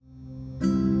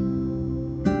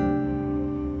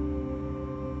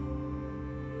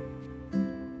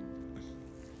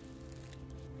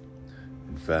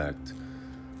fact,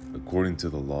 according to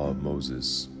the law of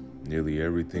Moses, nearly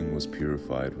everything was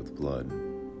purified with blood.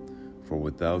 For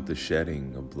without the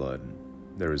shedding of blood,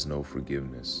 there is no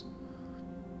forgiveness.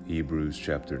 Hebrews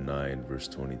chapter 9, verse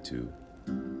 22.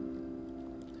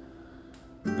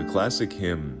 The classic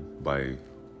hymn by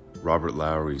Robert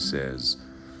Lowry says,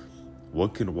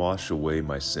 "What can wash away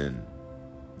my sin?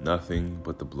 Nothing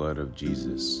but the blood of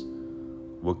Jesus.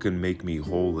 What can make me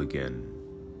whole again?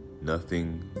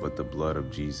 Nothing but the blood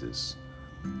of Jesus.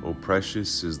 Oh,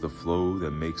 precious is the flow that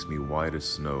makes me white as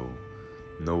snow.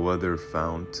 No other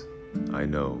fount I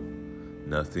know.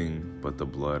 Nothing but the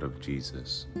blood of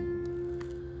Jesus."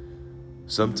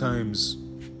 Sometimes,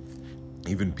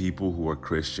 even people who are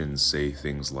Christians say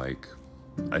things like,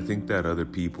 "I think that other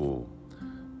people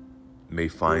may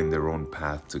find their own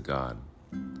path to God.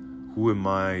 Who am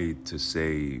I to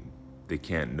say they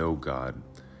can't know God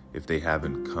if they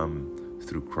haven't come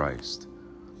through Christ?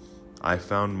 I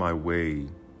found my way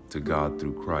to God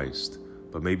through Christ,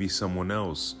 but maybe someone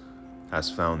else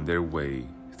has found their way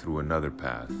through another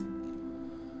path."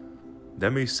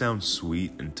 That may sound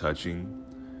sweet and touching,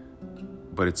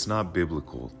 but it's not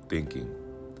biblical thinking.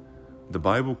 The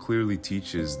Bible clearly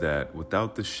teaches that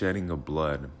without the shedding of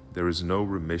blood, there is no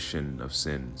remission of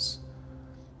sins.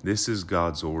 This is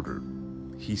God's order.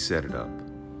 He set it up.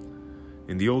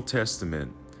 In the Old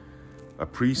Testament, a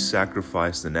priest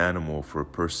sacrificed an animal for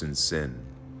a person's sin.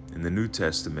 In the New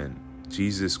Testament,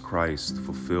 Jesus Christ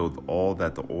fulfilled all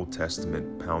that the Old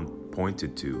Testament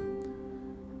pointed to.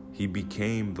 He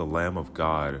became the Lamb of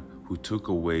God who took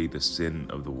away the sin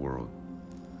of the world.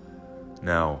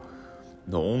 Now,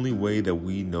 the only way that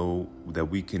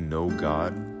we can know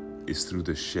God is through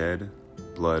the shed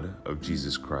blood of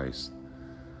Jesus Christ.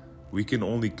 We can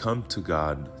only come to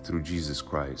God through Jesus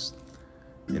Christ.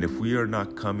 And if we are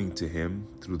not coming to Him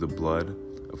through the blood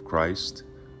of Christ,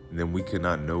 then we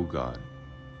cannot know God.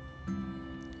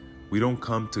 We don't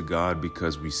come to God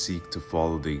because we seek to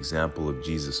follow the example of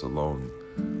Jesus alone.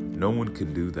 No one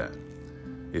can do that.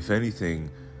 If anything,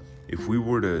 if we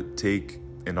were to take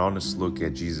an honest look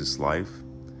at Jesus' life,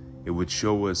 it would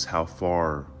show us how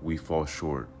far we fall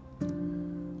short.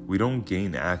 We don't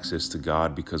gain access to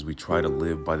God because we try to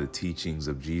live by the teachings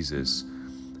of Jesus,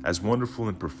 as wonderful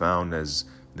and profound as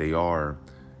they are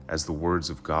as the words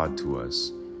of God to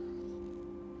us.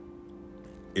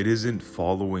 It isn't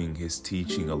following His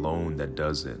teaching alone that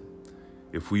does it.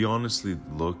 If we honestly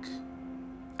look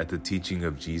at the teaching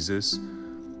of Jesus,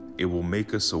 it will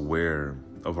make us aware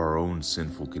of our own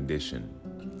sinful condition.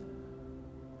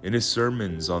 In His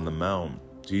sermons on the Mount,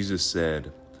 Jesus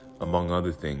said, among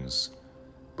other things,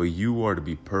 "But you are to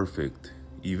be perfect,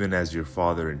 even as your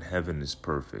Father in heaven is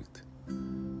perfect."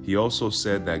 He also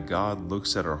said that God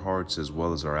looks at our hearts as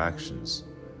well as our actions.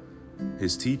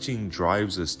 His teaching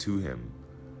drives us to Him.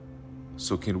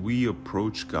 So can we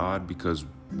approach God because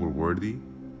we're worthy?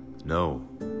 No.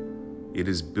 It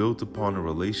is built upon a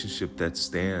relationship that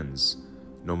stands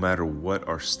no matter what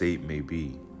our state may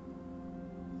be.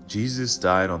 Jesus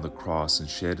died on the cross and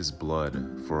shed His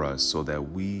blood for us so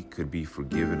that we could be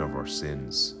forgiven of our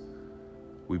sins.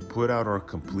 We put out our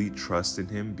complete trust in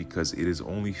Him because it is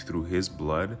only through His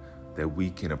blood that we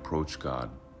can approach God.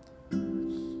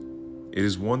 It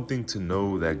is one thing to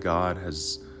know that God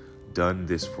has done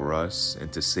this for us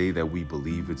and to say that we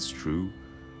believe it's true,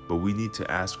 but we need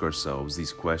to ask ourselves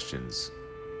these questions.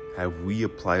 Have we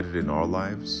applied it in our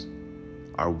lives?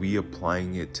 Are we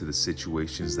applying it to the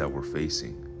situations that we're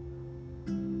facing?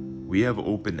 We have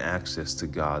open access to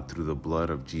God through the blood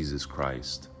of Jesus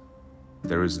Christ.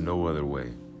 There is no other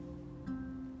way.